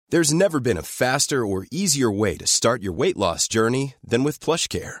There's never been a faster or easier way to start your weight loss journey than with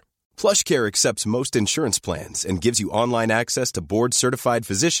PlushCare. PlushCare accepts most insurance plans and gives you online access to board-certified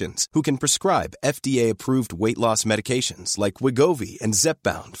physicians who can prescribe FDA-approved weight loss medications like Wegovy and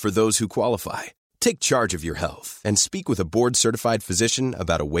Zepbound for those who qualify. Take charge of your health and speak with a board-certified physician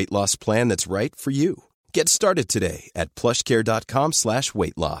about a weight loss plan that's right for you. Get started today at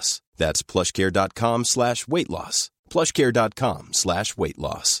plushcare.com/weight loss. That's plushcare.com/weight loss. plushcare.com/weight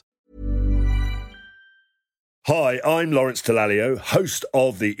loss. Hi, I'm Lawrence Dallaglio, host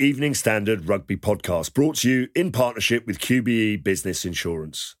of the Evening Standard Rugby Podcast, brought to you in partnership with QBE Business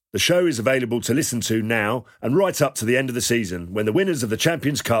Insurance. The show is available to listen to now and right up to the end of the season, when the winners of the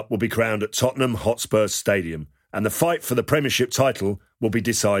Champions Cup will be crowned at Tottenham Hotspur Stadium, and the fight for the Premiership title will be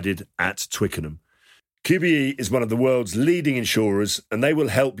decided at Twickenham. QBE is one of the world's leading insurers, and they will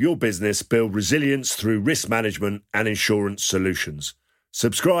help your business build resilience through risk management and insurance solutions.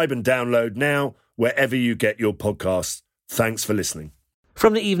 Subscribe and download now wherever you get your podcasts. Thanks for listening.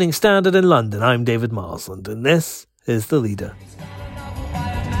 From the Evening Standard in London, I'm David Marsland, and this is The Leader.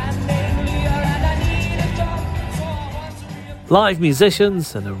 Live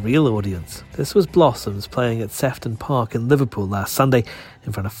musicians and a real audience. This was Blossoms playing at Sefton Park in Liverpool last Sunday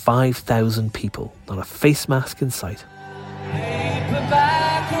in front of 5,000 people, not a face mask in sight.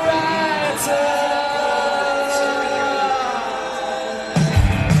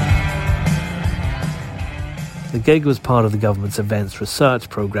 The gig was part of the government's events research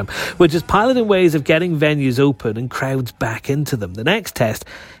programme, which is piloting ways of getting venues open and crowds back into them. The next test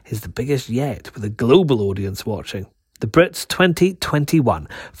is the biggest yet, with a global audience watching. The Brits 2021.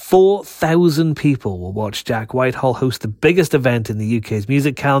 4,000 people will watch Jack Whitehall host the biggest event in the UK's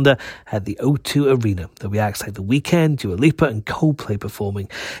music calendar at the O2 Arena. There'll be acts like The Weeknd, Dua Lipa and Coldplay performing.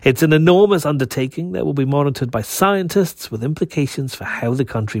 It's an enormous undertaking that will be monitored by scientists, with implications for how the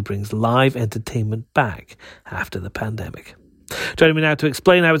country brings live entertainment back after the pandemic. Joining me now to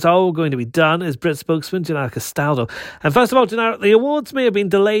explain how it's all going to be done is Brit spokesman Gennaro Castaldo. And first of all, Gennaro, the awards may have been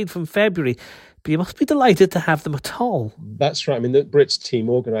delayed from February, but you must be delighted to have them at all. That's right. I mean, the Brits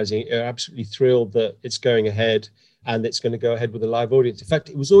team organising it are absolutely thrilled that it's going ahead and it's going to go ahead with a live audience. In fact,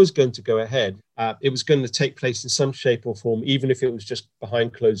 it was always going to go ahead. It was going to take place in some shape or form, even if it was just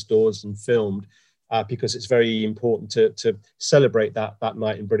behind closed doors and filmed, because it's very important to celebrate that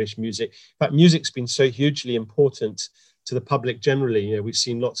night in British music. In fact, music's been so hugely important to the public generally. You know, we've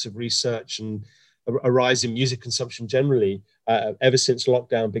seen lots of research and a rise in music consumption generally ever since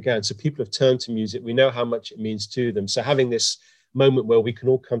lockdown began. So people have turned to music. We know how much it means to them. So having this moment where we can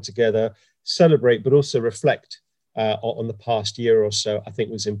all come together, celebrate, but also reflect on the past year or so, I think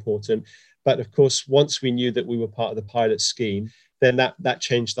was important. But of course, once we knew that we were part of the pilot scheme, then that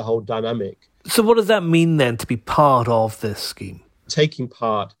changed the whole dynamic. So what does that mean then to be part of this scheme? Taking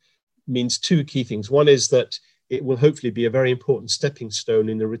part means two key things. One is that it will hopefully be a very important stepping stone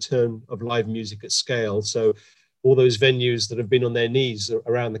in the return of live music at scale. So all those venues that have been on their knees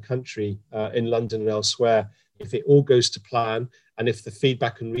around the country, in London and elsewhere, if it all goes to plan, and if the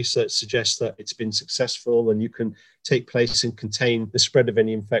feedback and research suggests that it's been successful and you can take place and contain the spread of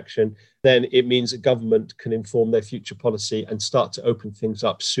any infection, then it means that government can inform their future policy and start to open things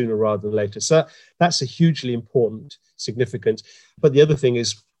up sooner rather than later. So that's a hugely important, significant. But the other thing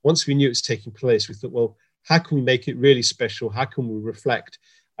is, once we knew it was taking place, we thought, well, how can we make it really special? How can we reflect?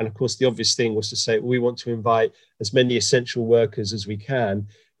 And of course, the obvious thing was to say, we want to invite as many essential workers as we can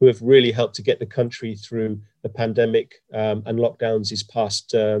who have really helped to get the country through the pandemic and lockdowns these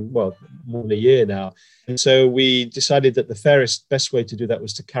past, more than a year now. And so we decided that the best way to do that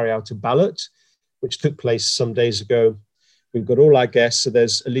was to carry out a ballot, which took place some days ago. We've got all our guests. So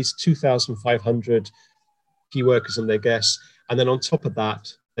there's at least 2,500 key workers and their guests. And then on top of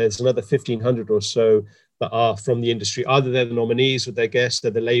that, there's another 1,500 or so that are from the industry. Either they're the nominees or their guests,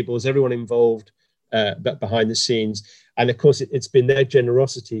 they're the labels, everyone involved behind the scenes. And of course, it's been their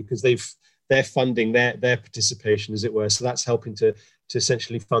generosity because they're funding their participation, as it were. So that's helping to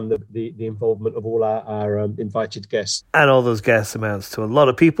essentially fund the involvement of all our invited guests. And all those guests amounts to a lot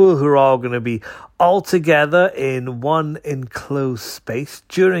of people who are all going to be all together in one enclosed space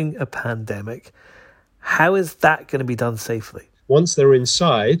during a pandemic. How is that going to be done safely? Once they're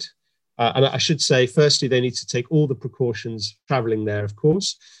inside, and I should say, firstly, they need to take all the precautions travelling there, of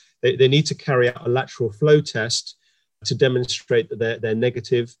course. They need to carry out a lateral flow test to demonstrate that they're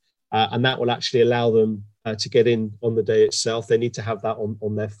negative, and that will actually allow them to get in on the day itself. They need to have that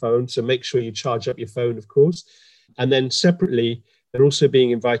on their phone. So make sure you charge up your phone, of course. And then separately, they're also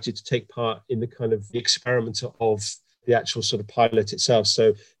being invited to take part in the kind of the experiment of the actual sort of pilot itself.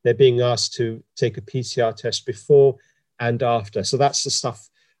 So they're being asked to take a PCR test before and after. So that's the stuff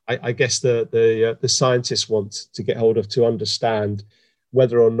I guess the scientists want to get hold of to understand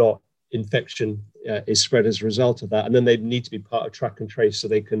whether or not infection is spread as a result of that. And then they need to be part of track and trace so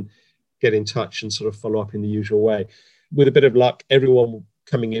they can get in touch and sort of follow up in the usual way. With a bit of luck, everyone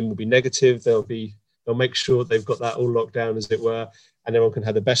coming in will be negative. They'll make sure they've got that all locked down, as it were, and everyone can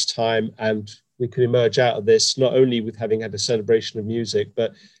have the best time. And we can emerge out of this, not only with having had a celebration of music,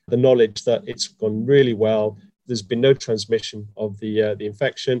 but the knowledge that it's gone really well. There's been no transmission of the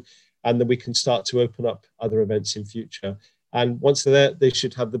infection, and then we can start to open up other events in future. And once they're there, they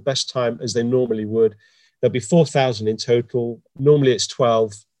should have the best time as they normally would. There'll be 4,000 in total. Normally it's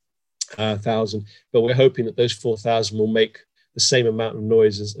 12,000, but we're hoping that those 4,000 will make the same amount of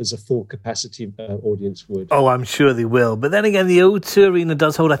noise as a full capacity audience would. Oh, I'm sure they will. But then again, the O2 Arena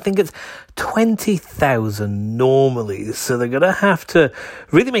does hold, I think it's 20,000 normally. So they're going to have to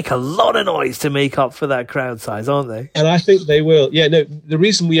really make a lot of noise to make up for that crowd size, aren't they? And I think they will. Yeah, no, the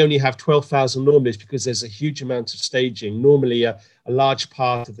reason we only have 12,000 normally is because there's a huge amount of staging. Normally a large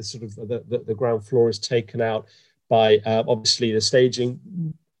part of the sort of the ground floor is taken out by obviously the staging.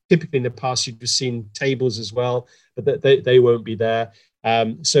 Typically in the past, you've seen tables as well, but they won't be there.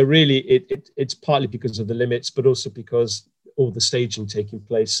 So really, it's partly because of the limits, but also because all the staging taking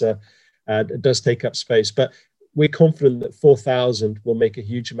place does take up space. But we're confident that 4,000 will make a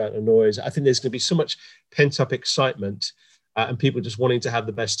huge amount of noise. I think there's going to be so much pent-up excitement and people just wanting to have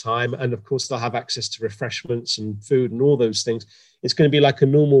the best time. And of course, they'll have access to refreshments and food and all those things. It's going to be like a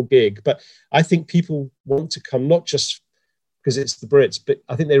normal gig. But I think people want to come not just because it's the Brits, but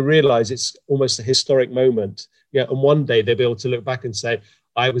I think they realize it's almost a historic moment. Yeah, and one day they'll be able to look back and say,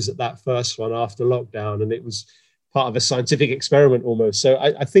 I was at that first one after lockdown, and it was part of a scientific experiment almost. So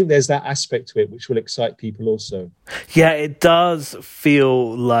I think there's that aspect to it, which will excite people also. Yeah, it does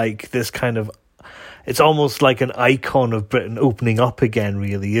feel like this kind of, it's almost like an icon of Britain opening up again,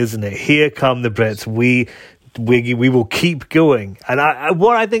 really, isn't it? Here come the Brits. We will keep going. And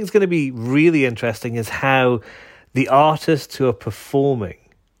what I think is going to be really interesting is how the artists who are performing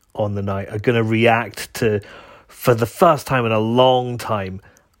on the night are going to react to, for the first time in a long time,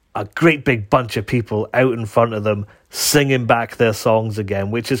 a great big bunch of people out in front of them singing back their songs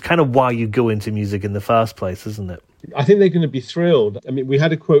again, which is kind of why you go into music in the first place, isn't it? I think they're going to be thrilled. I mean, we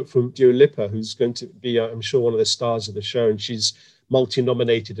had a quote from Dua Lipa, who's going to be, I'm sure, one of the stars of the show, and she's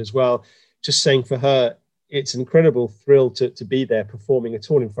multi-nominated as well, just saying for her, it's an incredible thrill to be there performing at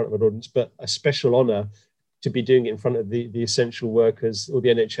all in front of an audience, but a special honour to be doing it in front of the essential workers, all the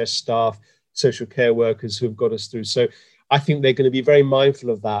NHS staff, social care workers who have got us through. So I think they're going to be very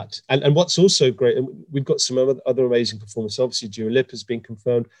mindful of that. And what's also great, and we've got some other amazing performances. Obviously, Dua Lipa has been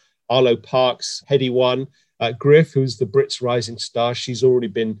confirmed. Arlo Parks, Heady One, Griff, who's the Brits' rising star. She's already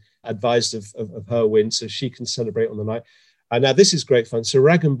been advised of her win, so she can celebrate on the night. And now this is great fun. So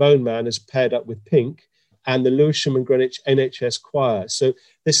Rag and Bone Man has paired up with Pink and the Lewisham and Greenwich NHS Choir. So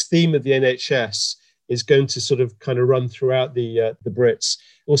this theme of the NHS is going to sort of kind of run throughout the Brits.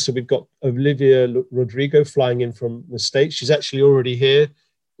 Also, we've got Olivia Rodrigo flying in from the States. She's actually already here,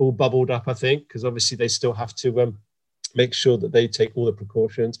 all bubbled up, I think, because obviously they still have to make sure that they take all the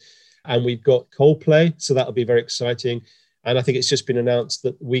precautions. And we've got Coldplay, so that'll be very exciting. And I think it's just been announced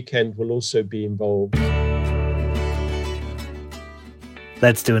that Weekend will also be involved.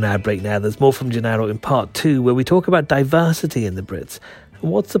 Let's do an ad break now. There's more from Gennaro in part 2, where we talk about diversity in the Brits.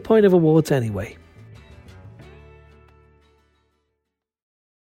 And what's the point of awards anyway?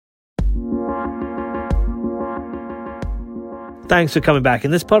 Thanks for coming back.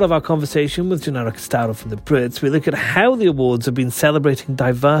 In this part of our conversation with Gennaro Castaro from the Brits, we look at how the awards have been celebrating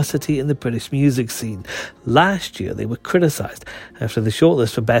diversity in the British music scene. Last year, they were criticised after the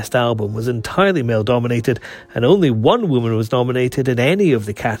shortlist for Best Album was entirely male-dominated, and only one woman was nominated in any of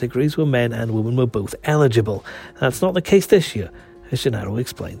the categories where men and women were both eligible. That's not the case this year, as Gennaro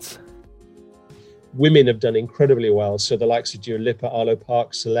explains. Women have done incredibly well. So the likes of Dua Lipa, Arlo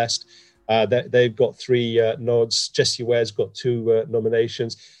Parks, Celeste, they've got 3 nods. Jessie Ware's got 2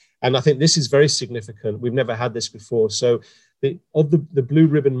 nominations. And I think this is very significant. We've never had this before. So of the Blue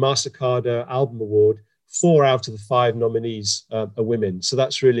Ribbon MasterCard Album Award, 4 out of the 5 nominees are women. So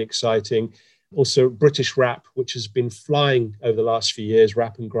that's really exciting. Also, British rap, which has been flying over the last few years,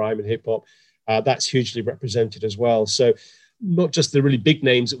 rap and grime and hip hop, that's hugely represented as well. So not just the really big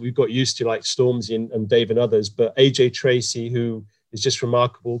names that we've got used to, like Stormzy and Dave and others, but AJ Tracey, who is just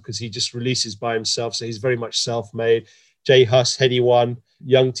remarkable because he just releases by himself. So he's very much self-made. Jay Huss, Heady One,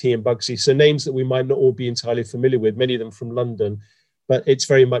 Young T and Bugsy. So names that we might not all be entirely familiar with, many of them from London, but it's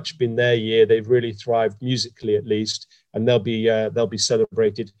very much been their year. They've really thrived musically, at least, and they'll be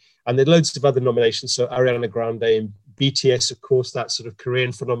celebrated. And there are loads of other nominations. So Ariana Grande and BTS, of course, that sort of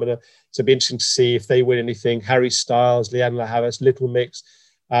Korean phenomena. So it'll be interesting to see if they win anything. Harry Styles, Leanne Havas, Little Mix,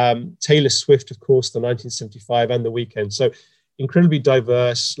 Taylor Swift, of course, the 1975 and The Weeknd. So incredibly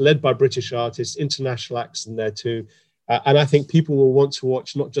diverse, led by British artists, international acts in there too. And I think people will want to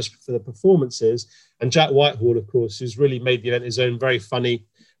watch not just for the performances. And Jack Whitehall, of course, who's really made the event his own, very funny.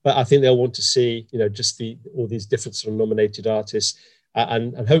 But I think they'll want to see, just all these different sort of nominated artists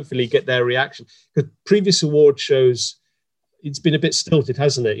and hopefully get their reaction. Because previous award shows, it's been a bit stilted,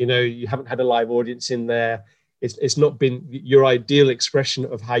 hasn't it? You haven't had a live audience in there. It's not been your ideal expression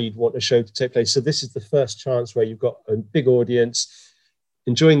of how you'd want a show to take place. So this is the first chance where you've got a big audience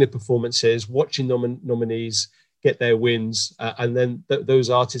enjoying the performances, watching nominees get their wins, and then those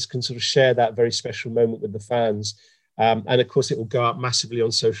artists can sort of share that very special moment with the fans. And of course, it will go out massively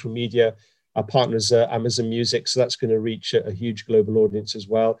on social media. Our partners are Amazon Music, so that's going to reach a huge global audience as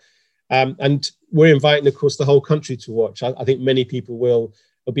well. And we're inviting, of course, the whole country to watch. I think many people will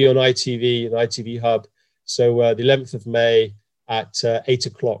be on ITV and ITV Hub. So the 11th of May at 8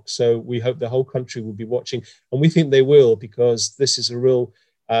 o'clock. So we hope the whole country will be watching. And we think they will, because this is a real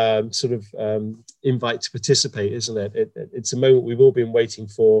invite to participate, isn't it? It's a moment we've all been waiting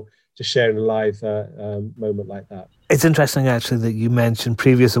for, to share in a live moment like that. It's interesting, actually, that you mentioned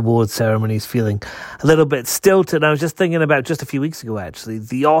previous award ceremonies feeling a little bit stilted. I was just thinking about just a few weeks ago, actually,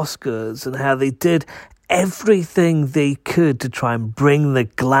 the Oscars and how they did everything they could to try and bring the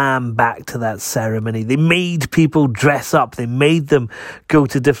glam back to that ceremony. They made people dress up. They made them go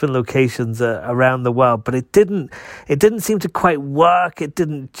to different locations around the world, but it didn't seem to quite work. It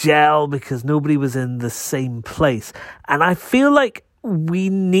didn't gel because nobody was in the same place. And I feel like we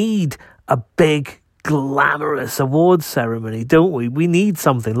need a big, glamorous awards ceremony, don't we? We need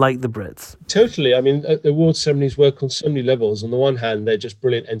something like the Brits. Totally. I mean, award ceremonies work on so many levels. On the one hand, they're just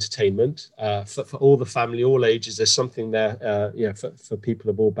brilliant entertainment for all the family, all ages. There's something there, for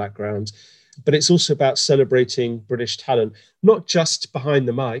people of all backgrounds. But it's also about celebrating British talent, not just behind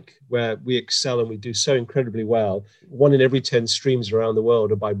the mic, where we excel and we do so incredibly well. 1 in every 10 streams around the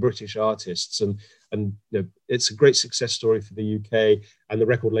world are by British artists, and it's a great success story for the UK and the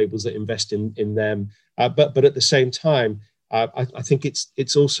record labels that invest in them. But at the same time, I think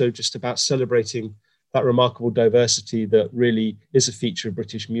it's also just about celebrating that remarkable diversity that really is a feature of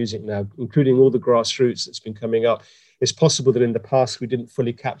British music now, including all the grassroots that's been coming up. It's possible that in the past we didn't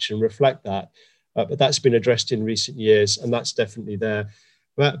fully capture and reflect that, but that's been addressed in recent years, and that's definitely there.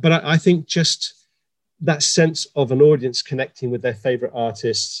 But I think just that sense of an audience connecting with their favourite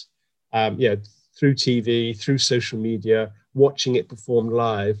artists, through TV, through social media, watching it performed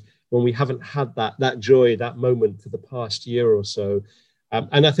live, when we haven't had that joy, that moment for the past year or so.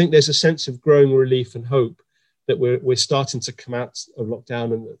 And I think there's a sense of growing relief and hope that we're starting to come out of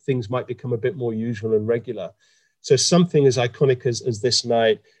lockdown and that things might become a bit more usual and regular. So something as iconic as this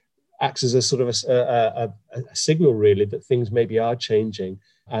night acts as a sort of a signal, really, that things maybe are changing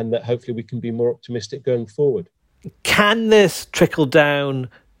and that hopefully we can be more optimistic going forward. Can this trickle down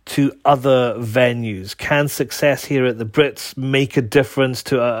to other venues? Can success here at the Brits make a difference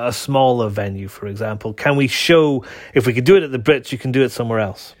to a smaller venue, for example? Can we show, if we can do it at the Brits, you can do it somewhere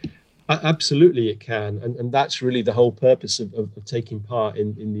else? Absolutely it can. And that's really the whole purpose of taking part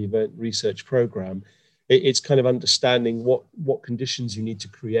in the event research programme. It's kind of understanding what conditions you need to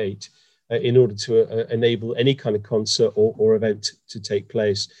create in order to enable any kind of concert or event to take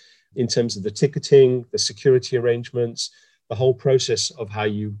place, in terms of the ticketing, the security arrangements, the whole process of how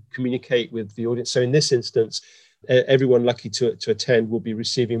you communicate with the audience. So in this instance, everyone lucky to attend will be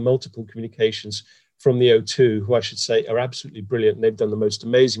receiving multiple communications from the O2, who I should say are absolutely brilliant. And they've done the most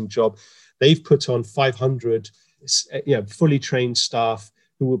amazing job. They've put on 500 fully trained staff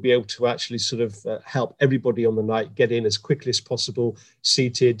who will be able to actually sort of help everybody on the night get in as quickly as possible,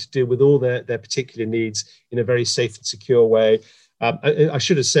 seated, deal with all their particular needs in a very safe and secure way. I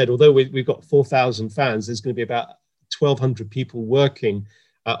should have said, although we've got 4,000 fans, there's going to be about 1,200 people working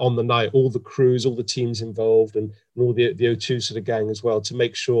on the night, all the crews, all the teams involved, and all the O2 sort of gang as well, to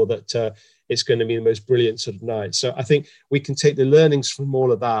make sure that it's going to be the most brilliant sort of night. So I think we can take the learnings from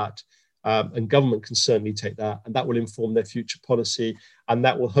all of that, and government can certainly take that, and that will inform their future policy, and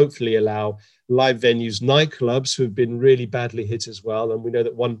that will hopefully allow live venues, nightclubs who have been really badly hit as well, and we know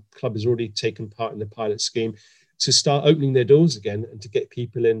that one club has already taken part in the pilot scheme, to start opening their doors again and to get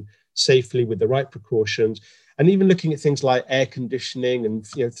people in safely with the right precautions. And even looking at things like air conditioning and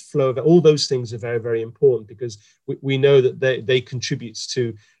flow of it, all those things are very, very important, because we know that they contribute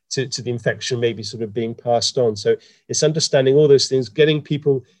to the infection maybe sort of being passed on. So it's understanding all those things, getting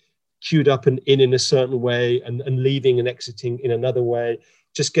people queued up and in a certain way, and leaving and exiting in another way.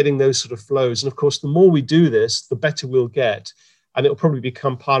 just getting those sort of flows. And of course, the more we do this, the better we'll get. And it'll probably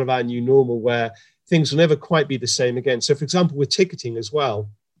become part of our new normal where things will never quite be the same again. So for example, with ticketing as well.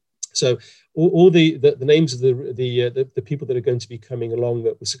 So all the names of the people that are going to be coming along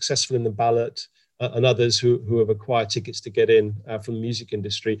that were successful in the ballot and others who have acquired tickets to get in from the music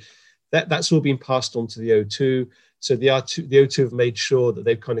industry, that's all been passed on to the O2. So the O2 have made sure that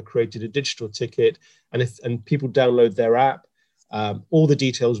they've kind of created a digital ticket, and people download their app, all the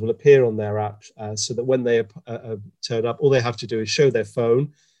details will appear on their app, so that when they turn up, all they have to do is show their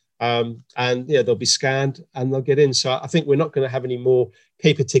phone, and they'll be scanned and they'll get in. So I think we're not going to have any more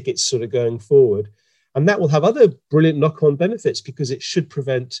paper tickets sort of going forward, and that will have other brilliant knock-on benefits because it should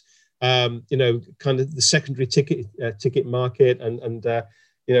prevent kind of the secondary ticket market and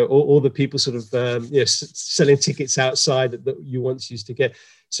all the people sort of selling tickets outside that you once used to get.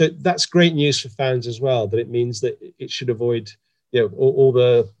 So that's great news for fans as well, that it means that it should avoid all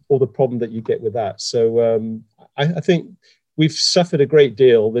the problem that you get with that. So I think we've suffered a great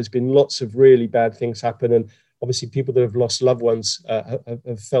deal. There's been lots of really bad things happen, and obviously people that have lost loved ones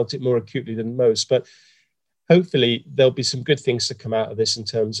have felt it more acutely than most. But hopefully there'll be some good things to come out of this in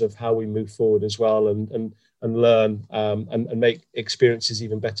terms of how we move forward as well, and learn and make experiences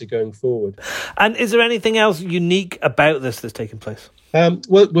even better going forward. And is there anything else unique about this that's taken place?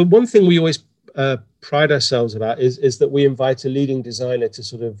 Well, one thing we always pride ourselves about is that we invite a leading designer to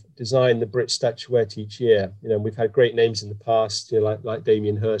sort of design the BRITs statuette each year. We've had great names in the past, like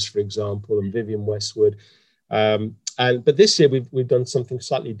Damien Hirst, for example, and Vivienne Westwood. But this year we've done something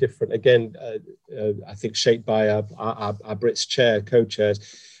slightly different. Again, I think shaped by our BRITs co-chairs.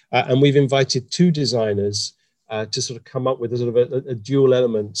 And we've invited two designers to sort of come up with a sort of a dual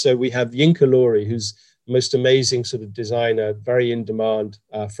element. So we have Yinka Laurie, who's the most amazing sort of designer, very in demand,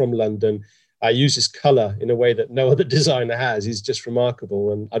 from London. Uses colour in a way that no other designer has. He's just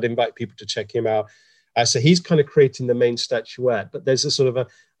remarkable, and I'd invite people to check him out. So he's kind of creating the main statuette, but there's a sort of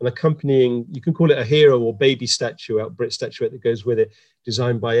an accompanying, you can call it a hero or baby statuette, BRITs statuette that goes with it,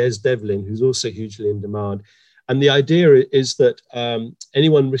 designed by Ez Devlin, who's also hugely in demand. And the idea is that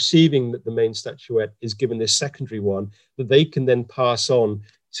anyone receiving the main statuette is given this secondary one that they can then pass on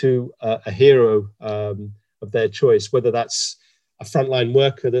to a hero of their choice, whether that's a frontline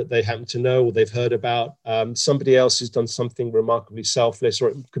worker that they happen to know or they've heard about, somebody else who's done something remarkably selfless, or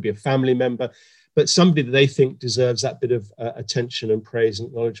it could be a family member, but somebody that they think deserves that bit of attention and praise and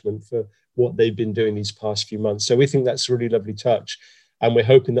acknowledgement for what they've been doing these past few months. So we think that's a really lovely touch. And we're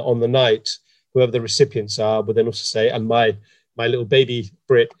hoping that on the night, whoever the recipients are will then also say, and my little baby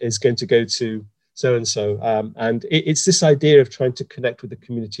Brit is going to go to so-and-so. And it's this idea of trying to connect with the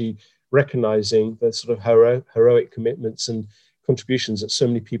community, recognizing the sort of heroic commitments and contributions that so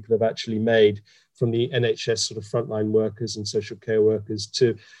many people have actually made, from the NHS sort of frontline workers and social care workers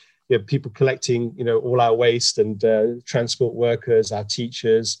to people collecting all our waste, and transport workers, our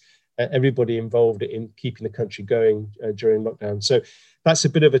teachers, everybody involved in keeping the country going during lockdown. So that's a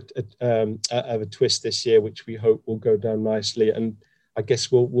bit of a twist this year, which we hope will go down nicely, and I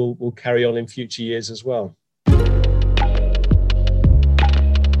guess we'll carry on in future years as well.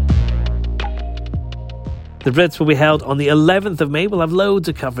 The Brits will be held on the 11th of May. We'll have loads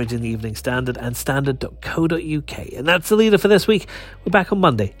of coverage in the Evening Standard and standard.co.uk. And that's the leader for this week. We're back on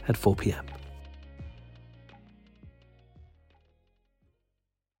Monday at 4 p.m.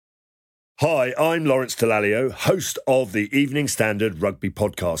 Hi, I'm Lawrence Dallaglio, host of the Evening Standard Rugby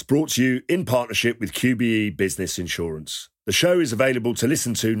Podcast, brought to you in partnership with QBE Business Insurance. The show is available to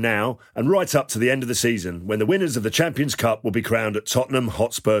listen to now and right up to the end of the season, when the winners of the Champions Cup will be crowned at Tottenham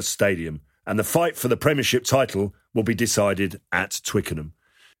Hotspur Stadium, and the fight for the Premiership title will be decided at Twickenham.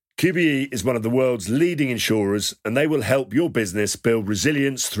 QBE is one of the world's leading insurers, and they will help your business build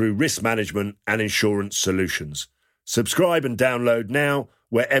resilience through risk management and insurance solutions. Subscribe and download now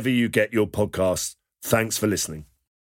wherever you get your podcasts. Thanks for listening.